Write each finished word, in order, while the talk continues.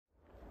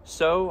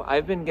So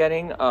I've been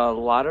getting a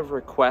lot of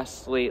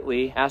requests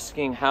lately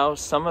asking how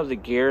some of the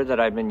gear that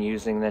I've been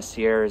using this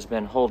year has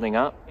been holding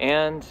up.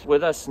 And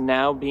with us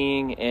now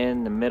being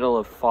in the middle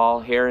of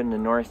fall here in the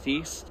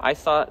Northeast, I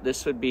thought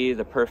this would be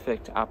the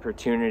perfect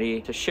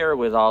opportunity to share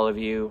with all of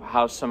you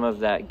how some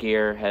of that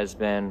gear has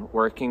been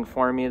working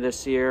for me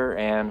this year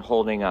and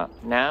holding up.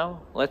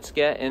 Now, let's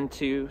get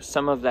into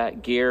some of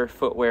that gear,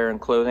 footwear, and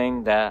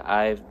clothing that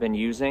I've been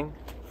using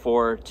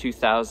for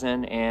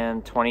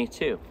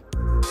 2022.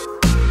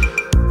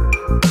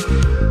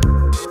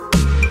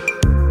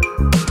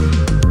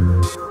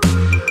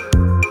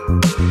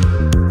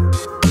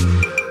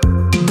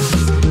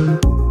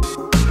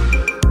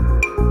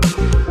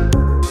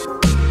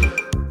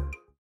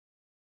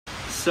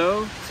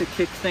 So to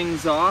kick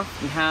things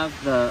off, we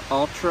have the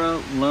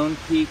Altra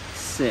Olympus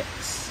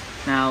 6.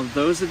 Now,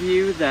 those of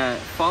you that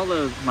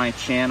follow my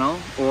channel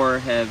or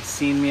have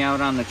seen me out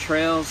on the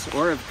trails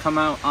or have come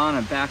out on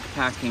a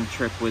backpacking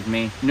trip with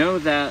me know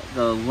that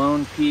the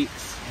Lone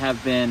Peaks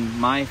have been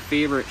my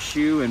favorite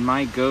shoe and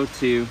my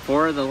go-to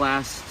for the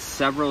last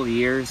several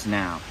years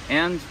now.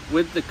 And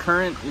with the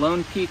current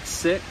Lone Peak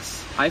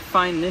 6, I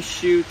find this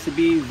shoe to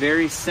be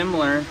very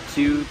similar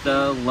to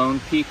the Lone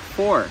Peak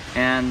 4,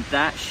 and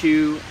that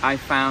shoe I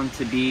found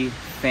to be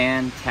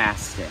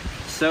fantastic.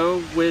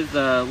 So with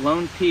the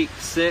Lone Peak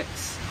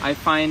 6, I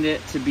find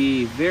it to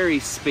be very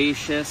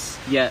spacious,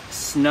 yet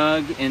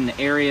snug in the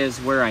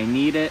areas where I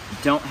need it.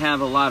 Don't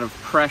have a lot of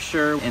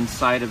pressure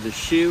inside of the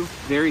shoe.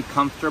 Very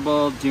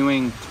comfortable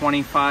doing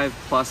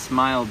 25+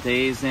 mile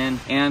days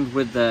in, and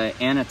with the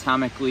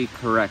anatomically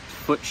correct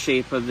foot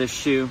shape of this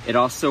shoe, it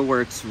also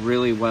works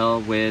really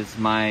well with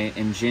my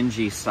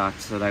Injinji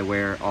socks that I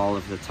wear all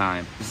of the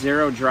time.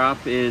 Zero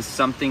drop is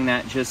something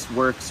that just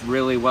works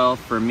really well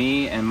for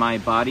me and my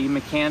body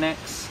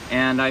mechanics,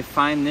 and I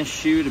find this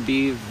shoe to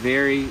be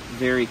very,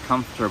 very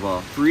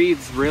comfortable.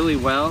 Breathes really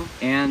well,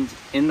 and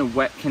in the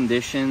wet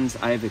conditions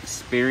I've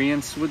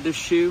experienced with the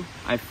shoe,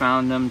 I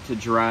found them to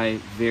dry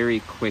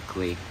very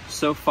quickly.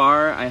 So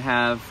far, I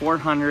have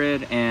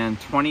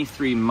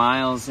 423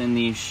 miles in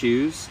these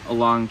shoes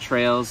along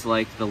trails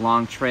like the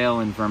Long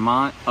Trail in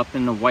Vermont, up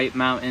in the White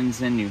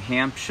Mountains in New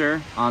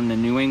Hampshire, on the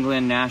New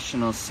England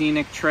National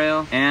Scenic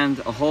Trail, and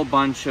a whole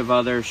bunch of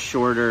other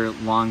shorter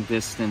long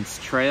distance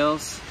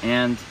trails.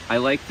 And I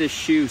like this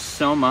shoe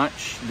so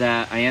much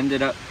that I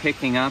ended up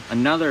picking up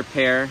another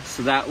pair,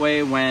 so that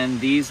way when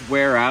these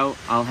wear out,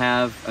 I'll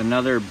have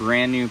another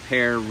brand new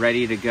pair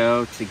ready to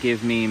go to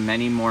give me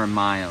many more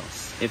miles.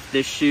 If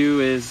this shoe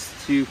is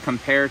to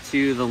compare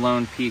to the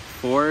Lone Peak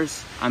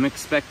 4s, I'm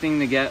expecting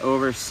to get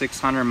over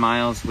 600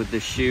 miles with the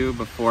shoe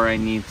before I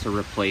need to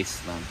replace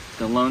them.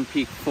 The Lone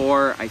Peak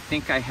 4, I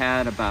think I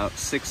had about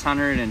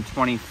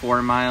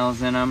 624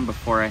 miles in them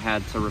before I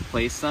had to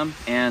replace them.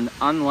 And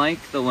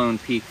unlike the Lone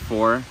Peak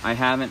 4, I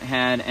haven't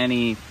had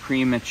any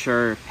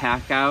premature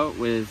pack out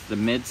with the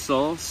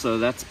midsole, so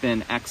that's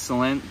been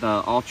excellent.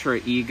 The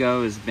Ultra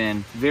Ego has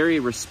been very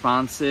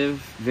responsive,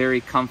 very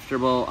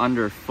comfortable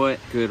underfoot,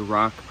 good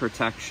rock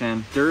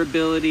protection.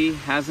 Durability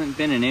hasn't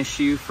been an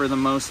issue for the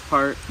most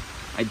part.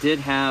 I did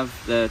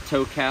have the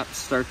toe cap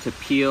start to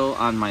peel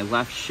on my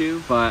left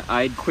shoe, but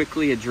I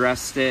quickly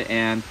addressed it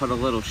and put a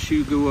little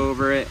shoe goo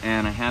over it,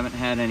 and I haven't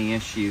had any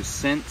issues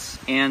since.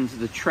 And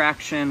the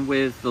traction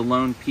with the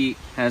Lone Peak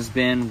has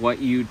been what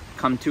you'd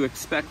come to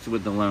expect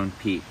with the Lone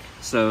Peak.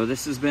 So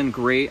this has been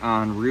great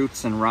on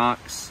roots and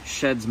rocks,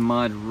 sheds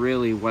mud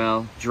really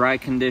well. Dry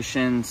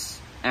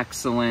conditions,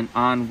 excellent.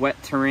 On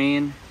wet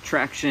terrain,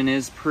 traction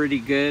is pretty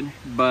good,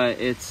 but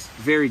it's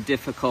very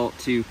difficult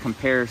to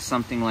compare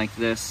something like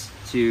this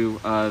to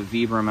a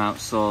Vibram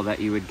outsole that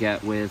you would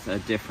get with a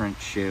different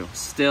shoe.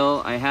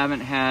 Still, I haven't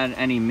had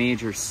any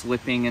major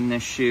slipping in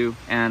this shoe,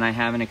 and I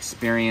haven't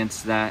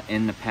experienced that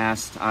in the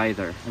past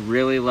either. I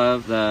really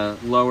love the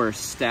lower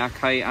stack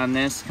height on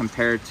this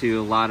compared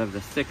to a lot of the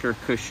thicker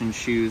cushion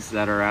shoes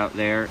that are out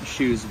there. The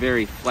shoe's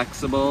very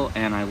flexible,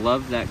 and I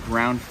love that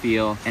ground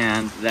feel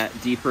and that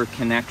deeper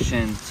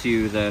connection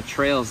to the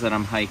trails that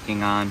I'm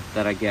hiking on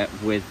that I get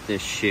with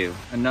this shoe.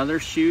 Another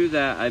shoe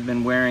that I've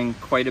been wearing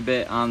quite a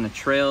bit on the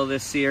trail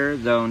this year,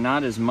 though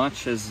not as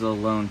much as the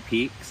Lone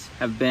Peaks,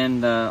 have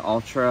been the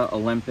Altra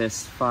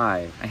Olympus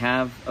 5. I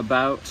have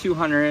about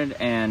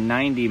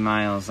 290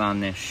 miles on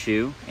this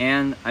shoe,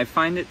 and I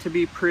find it to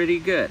be pretty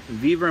good.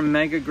 Vibram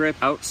Mega Grip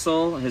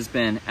outsole has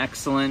been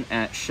excellent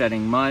at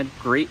shedding mud,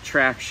 great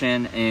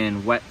traction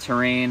in wet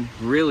terrain,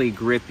 really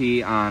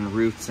grippy on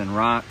roots and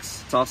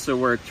rocks. It's also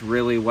worked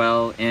really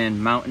well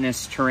in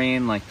mountainous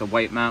terrain like the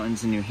White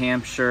Mountains in New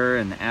Hampshire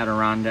and the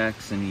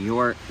Adirondacks in New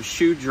York. The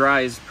shoe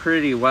dries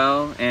pretty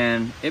well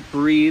and it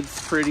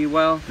breathes pretty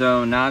well,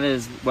 though not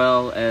as well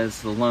well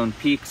as the Lone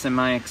Peaks in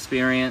my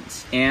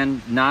experience,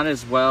 and not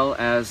as well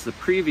as the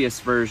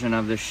previous version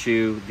of the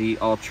shoe, the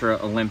Altra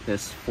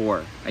Olympus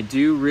 4. I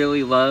do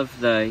really love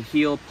the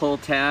heel pull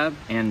tab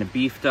and the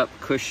beefed up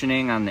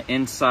cushioning on the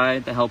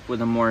inside to help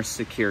with a more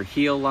secure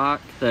heel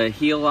lock. The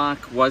heel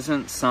lock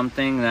wasn't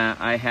something that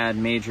I had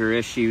major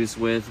issues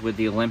with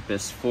the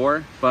Olympus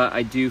 4, but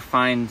I do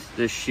find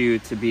this shoe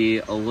to be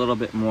a little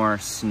bit more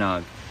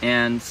snug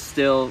and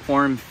still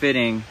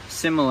form-fitting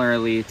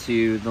similarly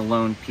to the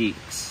Lone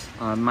Peaks.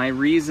 My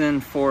reason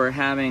for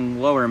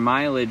having lower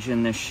mileage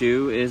in this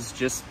shoe is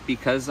just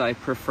because I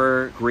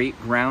prefer great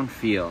ground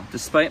feel.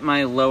 Despite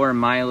my lower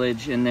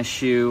mileage in this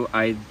shoe,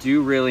 I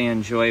do really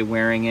enjoy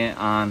wearing it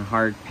on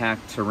hard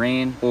packed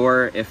terrain,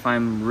 or if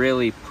I'm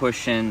really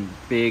pushing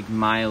big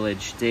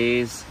mileage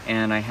days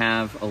and I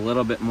have a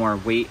little bit more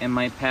weight in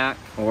my pack,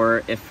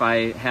 or if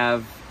I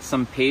have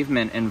some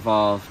pavement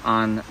involved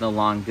on the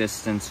long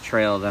distance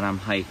trail that I'm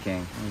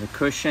hiking. The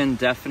cushion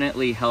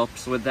definitely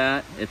helps with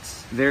that.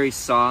 It's very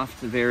soft,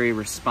 very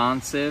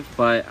responsive,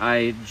 but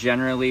I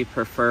generally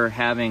prefer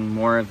having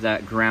more of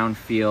that ground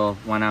feel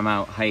when I'm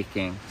out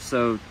hiking.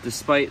 So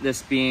despite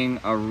this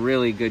being a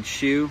really good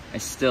shoe, I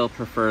still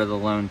prefer the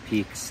Lone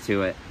Peaks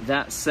to it.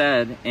 That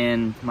said,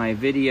 in my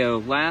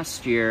video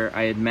last year,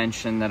 I had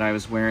mentioned that I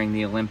was wearing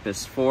the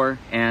Olympus 4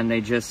 and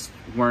they just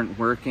weren't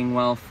working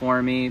well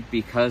for me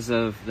because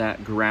of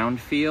that ground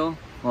feel.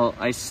 Well,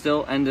 I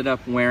still ended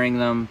up wearing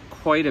them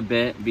quite a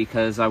bit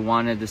because I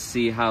wanted to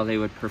see how they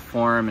would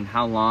perform and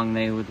how long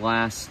they would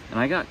last, and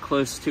I got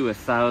close to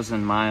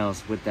 1,000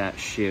 miles with that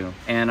shoe.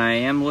 And I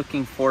am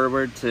looking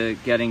forward to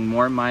getting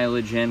more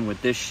mileage in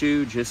with this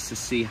shoe just to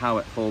see how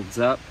it holds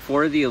up.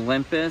 For the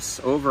Olympus,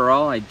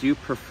 overall I do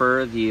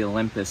prefer the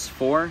Olympus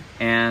 4,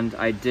 and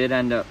I did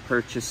end up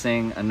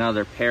purchasing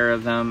another pair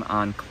of them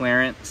on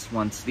clearance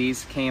once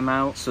these came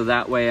out, so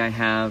that way I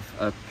have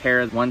a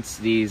pair once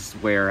these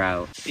wear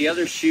out. The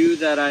other shoe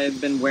that I've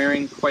been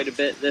wearing quite a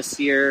bit this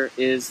year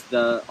is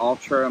the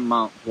Ultra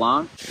Mont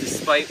Blanc.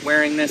 Despite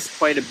wearing this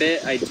quite a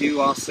bit, I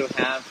do also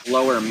have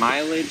lower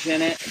mileage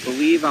in it. I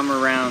believe I'm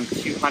around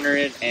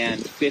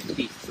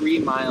 253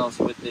 miles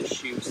with this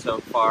shoe so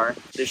far.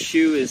 This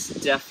shoe is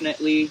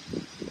definitely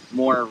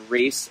more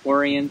race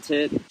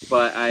oriented,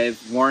 but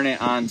I've worn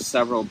it on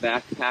several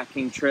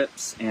backpacking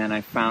trips and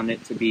I found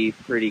it to be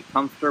pretty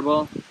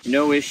comfortable.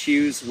 No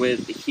issues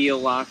with the heel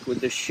lock with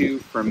the shoe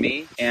for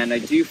me, and I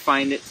do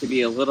find it to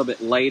be a little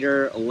bit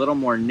lighter, a little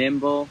more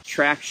nimble.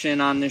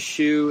 Traction on the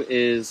shoe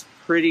is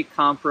pretty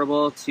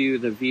comparable to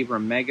the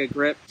Vibram Mega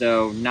Grip,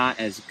 though not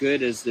as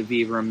good as the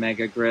Vibram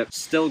Mega Grip.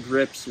 Still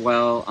grips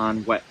well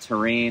on wet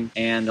terrain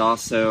and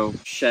also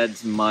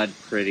sheds mud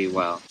pretty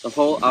well. The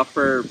whole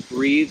upper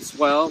breathes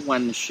well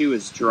when the shoe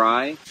is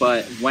dry,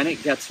 but when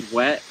it gets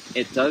wet,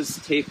 it does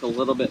take a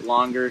little bit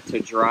longer to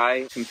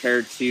dry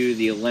compared to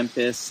the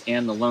Olympus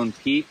and the Lone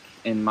Peak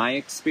in my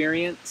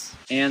experience.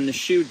 And the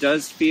shoe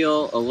does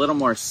feel a little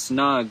more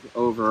snug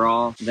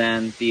overall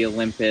than the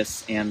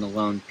Olympus and the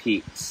Lone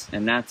Peaks.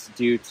 And that's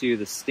due to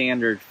the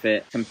standard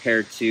fit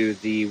compared to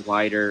the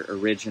wider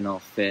original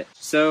fit.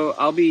 So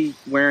I'll be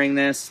wearing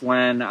this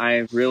when I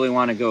really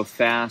want to go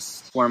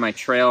fast for my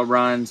trail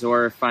runs,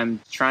 or if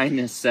I'm trying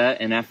to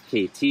set an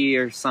FKT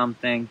or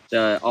something.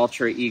 The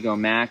Ultra Ego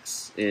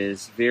Max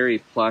is very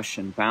plush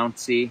and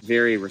bouncy,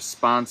 very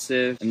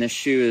responsive, and this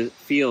shoe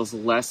feels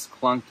less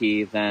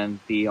clunky than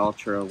the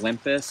Ultra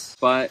Olympus.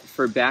 But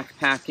for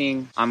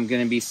backpacking, I'm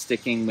going to be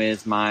sticking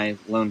with my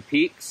Lone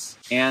Peaks.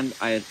 And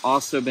I had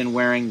also been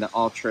wearing the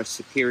Ultra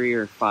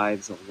Superior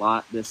 5s a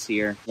lot this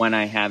year when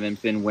I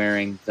haven't been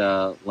wearing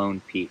the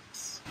Lone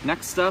Peaks.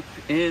 Next up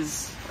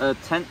is a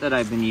tent that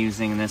I've been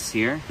using this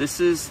year. This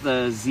is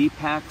the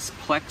Zpacks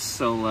Plex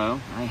Solo.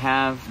 I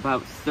have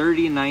about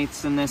 30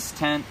 nights in this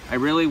tent. I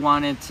really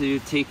wanted to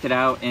take it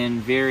out in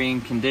varying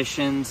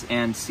conditions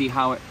and see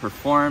how it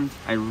performed.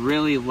 I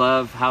really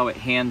love how it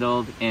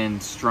handled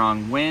in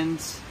strong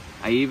winds.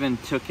 I even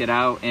took it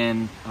out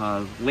in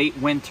a late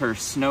winter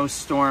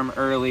snowstorm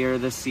earlier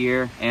this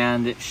year,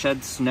 and it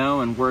shed snow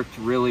and worked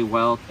really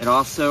well. It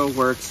also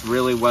works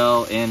really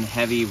well in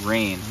heavy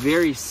rain.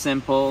 Very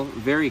simple,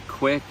 very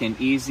quick and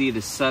easy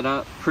to set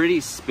up, pretty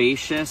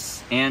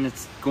spacious, and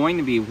it's going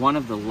to be one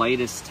of the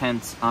lightest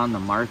tents on the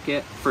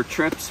market. For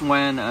trips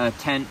when a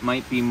tent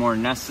might be more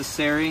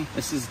necessary,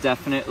 this is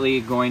definitely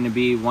going to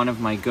be one of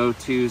my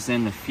go-tos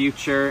in the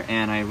future,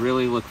 and I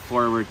really look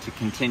forward to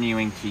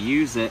continuing to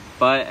use it.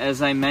 But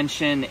as I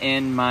mentioned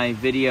in my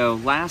video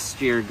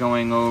last year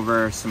going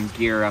over some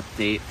gear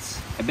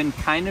updates, I've been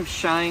kind of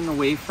shying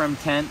away from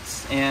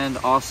tents and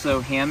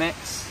also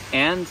hammocks,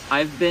 and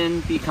I've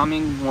been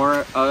becoming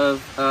more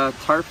of a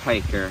tarp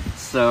hiker.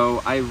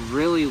 So I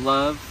really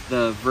love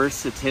the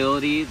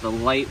versatility, the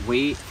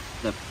lightweight,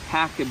 the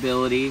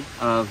packability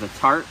of a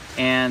tarp.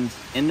 And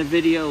in the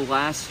video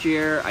last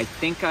year, I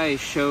think I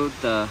showed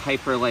the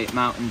Hyperlight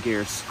Mountain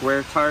Gear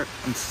Square Tarp.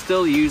 I'm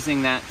still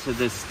using that to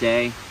this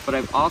day, but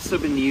I've also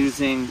been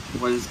using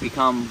what has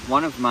become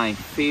one of my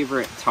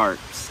favorite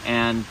tarps.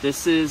 And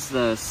this is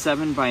the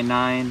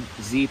 7x9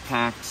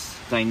 Zpacks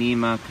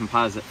Dyneema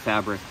composite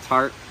fabric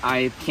tarp.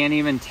 I can't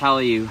even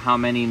tell you how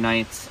many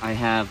nights I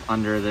have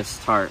under this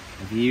tarp.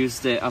 I've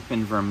used it up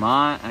in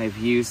Vermont, I've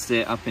used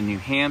it up in New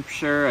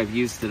Hampshire, I've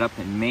used it up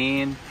in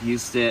Maine,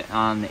 used it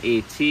on the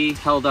AT. It's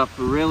held up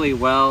really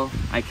well.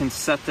 I can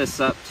set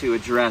this up to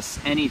address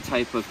any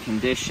type of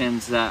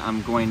conditions that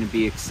I'm going to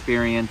be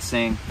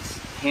experiencing.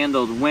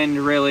 Handled wind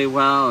really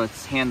well.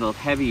 It's handled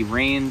heavy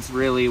rains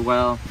really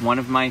well. One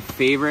of my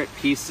favorite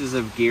pieces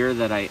of gear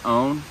that I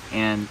own,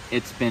 and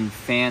it's been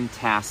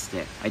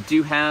fantastic. I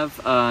do have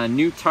a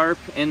new tarp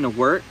in the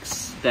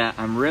works that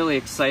I'm really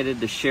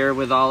excited to share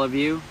with all of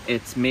you.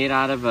 It's made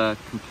out of a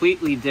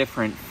completely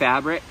different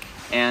fabric,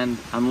 and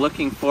I'm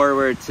looking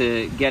forward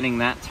to getting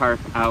that tarp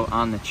out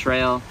on the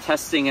trail,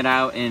 testing it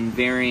out in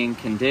varying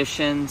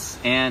conditions,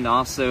 and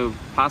also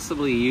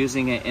possibly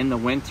using it in the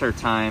winter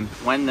time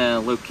when the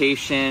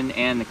location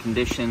and the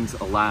conditions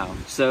allow.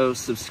 So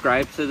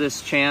subscribe to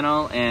this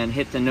channel and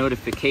hit the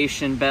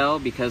notification bell,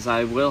 because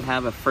I will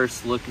have a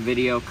first look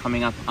video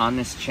coming up on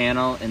this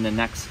channel in the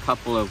next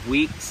couple of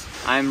weeks.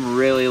 I'm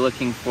really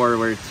looking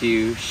forward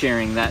to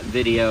sharing that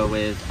video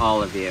with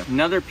all of you.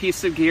 Another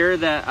piece of gear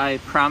that I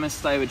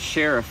promised I would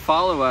share a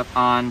follow-up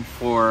on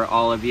for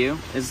all of you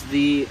is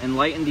the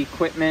Enlightened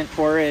Equipment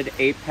Torrid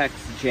Apex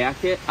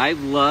jacket. I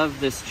love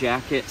this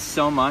jacket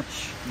so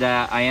much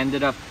that I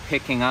ended up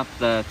picking up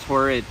the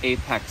Torrid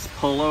Apex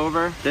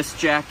pullover. This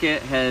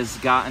jacket has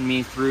gotten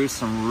me through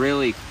some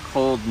really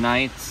cold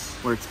nights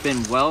where it's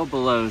been well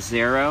below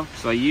zero.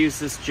 So I used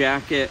this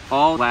jacket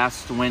all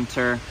last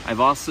winter. I've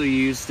also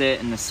used it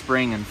in the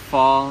spring and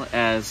fall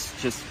as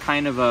just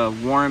kind of a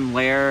warm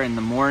layer in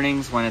the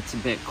mornings when it's a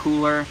bit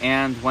cooler,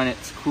 and when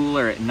it's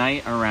cooler at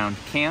night around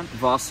camp.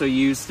 I've also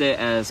used it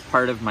as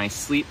part of my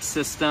sleep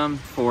system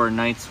for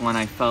nights when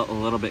I felt a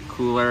little bit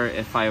cooler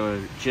if I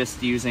was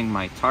just using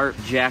my tarp.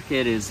 The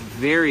jacket is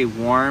very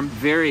warm,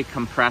 very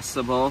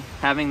compressible.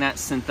 Having that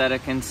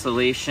synthetic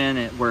insulation,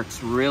 it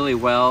works really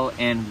well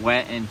in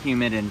wet and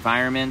humid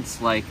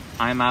environments like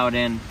I'm out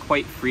in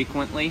quite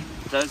frequently.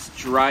 It does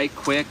dry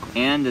quick,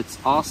 and it's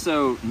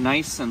also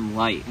nice and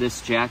light.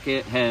 This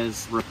jacket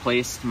has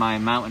replaced my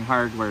Mountain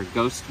Hardwear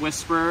Ghost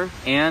Whisperer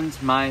and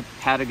my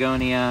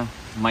Patagonia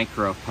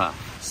Micro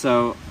Puff.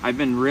 So I've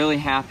been really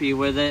happy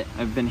with it.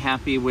 I've been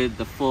happy with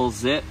the full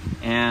zip,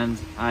 and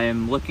I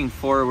am looking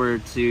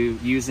forward to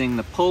using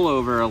the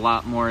pullover a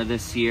lot more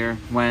this year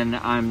when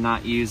I'm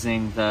not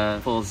using the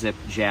full zip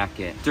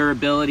jacket.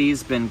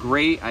 Durability's been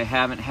great. I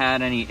haven't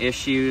had any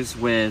issues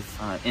with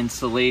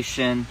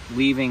insulation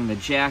leaving the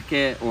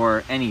jacket,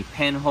 or any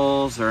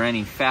pinholes or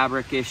any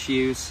fabric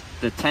issues.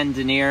 The 10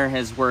 denier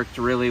has worked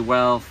really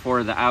well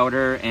for the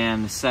outer,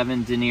 and the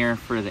 7 denier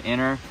for the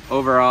inner.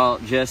 Overall,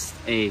 just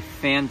a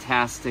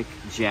fantastic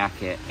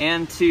jacket.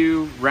 And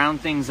to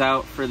round things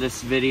out for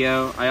this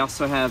video, I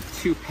also have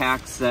 2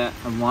 packs that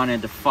I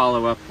wanted to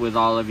follow up with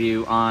all of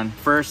you on.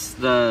 First,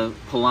 the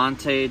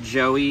Palante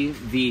Joey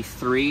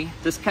V3.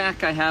 This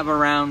pack I have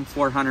around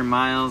 400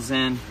 miles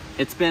in.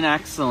 It's been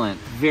excellent,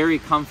 very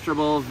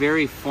comfortable,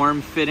 very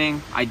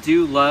form-fitting. I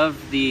do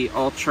love the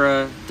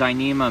Ultra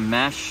Dyneema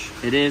mesh.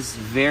 It is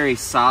very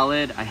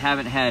solid. I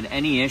haven't had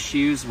any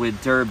issues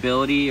with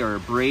durability or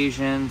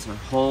abrasions or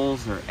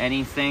holes or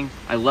anything.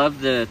 I love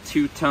the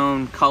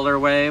two-tone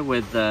colorway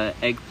with the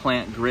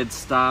eggplant grid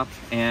stop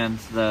and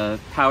the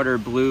powder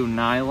blue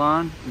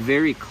nylon.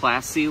 Very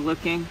classy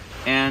looking.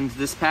 And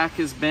this pack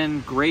has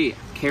been great.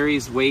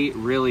 Carries weight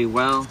really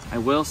well. I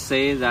will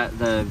say that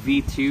the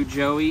V2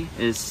 Joey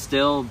is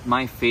still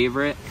my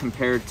favorite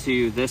compared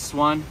to this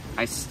one.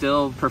 I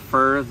still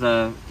prefer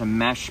the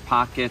mesh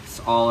pockets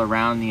all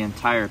around the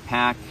entire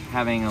pack,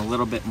 having a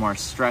little bit more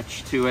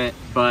stretch to it.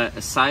 But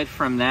aside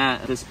from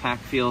that, this pack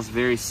feels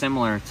very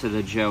similar to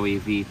the Joey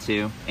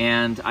V2.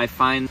 And I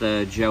find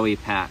the Joey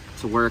pack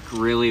to work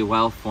really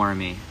well for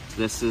me.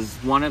 This is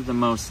one of the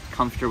most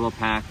comfortable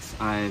packs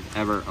I've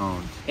ever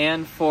owned.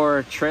 And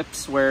for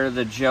trips where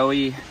the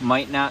Joey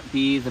might not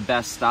be the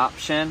best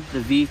option, the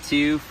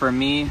V2 for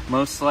me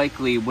most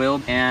likely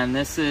will. And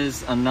this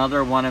is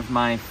another one of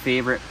my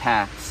favorite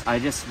packs. I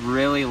just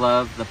really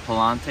love the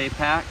Palante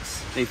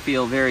packs. They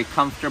feel very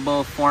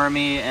comfortable for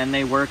me, and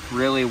they work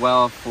really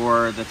well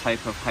for the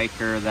type of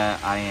hiker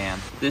that I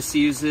am. This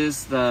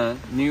uses the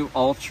new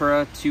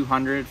Ultra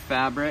 200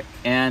 fabric,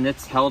 and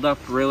it's held up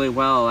really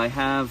well. I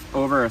have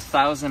over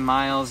 1,000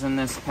 miles in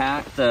this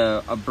pack.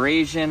 The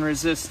abrasion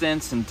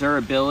resistance and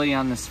durability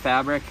on this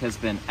fabric has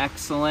been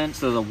excellent.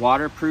 So the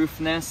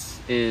waterproofness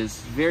is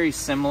very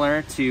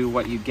similar to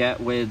what you get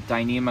with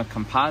Dyneema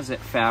composite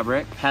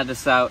fabric. Had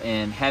this out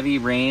in heavy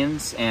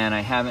rains, and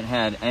I haven't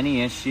had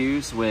any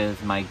issues with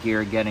my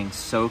gear getting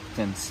soaked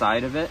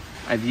inside of it.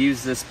 I've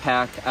used this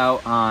pack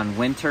out on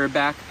winter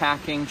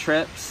backpacking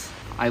trips.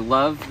 I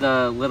love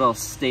the little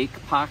stake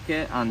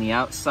pocket on the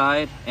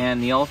outside,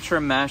 and the Ultra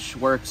mesh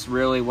works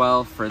really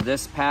well for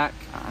this pack.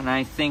 And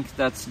I think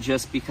that's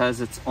just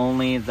because it's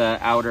only the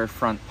outer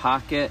front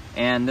pocket,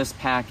 and this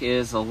pack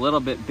is a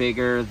little bit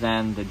bigger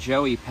than the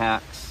Joey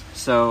packs.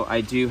 So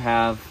I do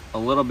have a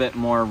little bit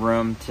more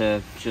room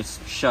to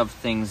just shove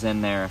things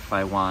in there if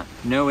I want.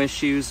 No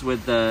issues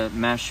with the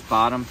mesh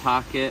bottom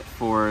pocket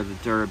for the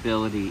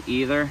durability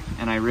either,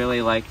 and I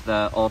really like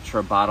the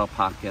Ultra bottle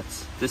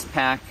pockets. This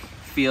pack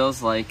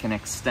feels like an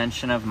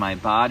extension of my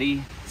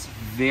body. It's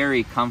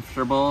very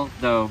comfortable,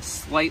 though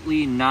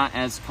slightly not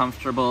as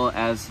comfortable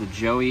as the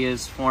Joey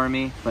is for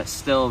me, but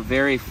still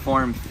very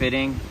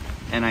form-fitting.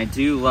 And I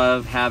do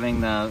love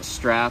having the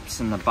straps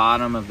in the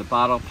bottom of the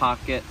bottle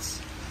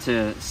pockets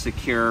to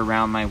secure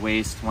around my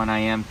waist when I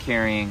am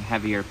carrying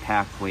heavier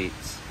pack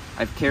weights.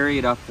 I've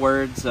carried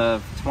upwards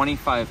of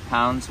 25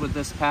 pounds with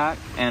this pack,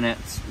 and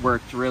it's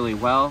worked really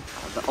well.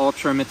 The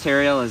Ultra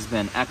material has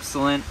been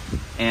excellent,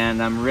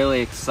 and I'm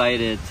really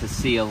excited to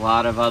see a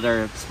lot of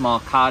other small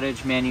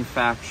cottage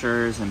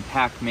manufacturers and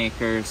pack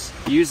makers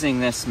using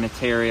this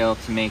material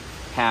to make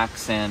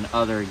packs and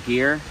other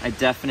gear. I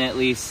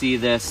definitely see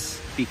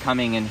this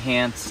becoming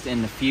enhanced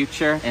in the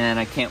future, and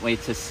I can't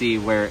wait to see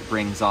where it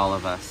brings all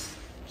of us.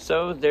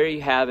 So there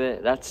you have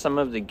it. That's some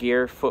of the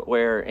gear,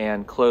 footwear,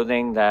 and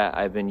clothing that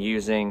I've been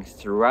using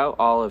throughout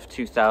all of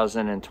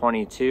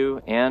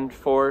 2022, and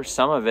for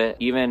some of it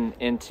even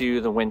into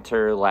the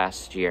winter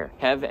last year.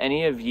 Have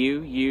any of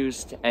you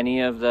used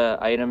any of the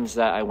items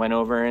that I went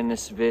over in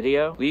this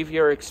video? Leave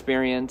your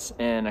experience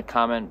in a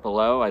comment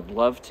below. I'd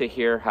love to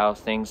hear how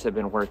things have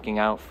been working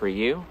out for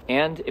you.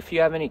 And if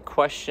you have any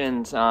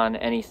questions on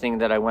anything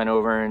that I went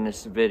over in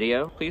this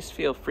video, please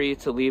feel free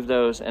to leave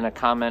those in a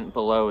comment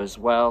below as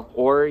well,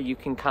 or you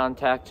can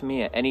contact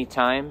me at any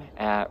time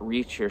at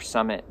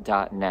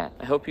reachyoursummit.net.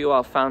 I hope you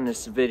all found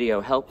this video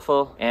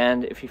helpful,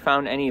 and if you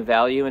found any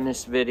value in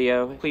this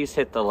video, please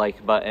hit the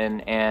like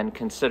button and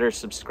consider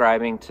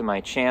subscribing to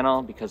my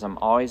channel, because I'm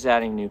always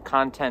adding new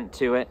content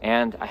to it,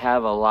 and I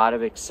have a lot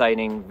of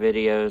exciting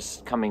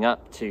videos coming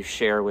up to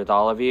share with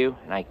all of you,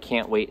 and I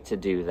can't wait to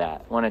do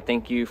that. I want to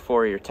thank you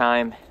for your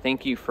time,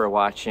 thank you for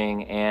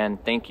watching,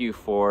 and thank you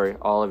for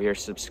all of your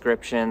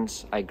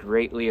subscriptions. I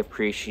greatly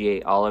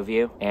appreciate all of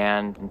you,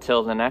 and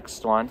until the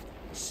next one,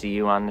 see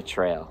you on the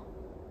trail.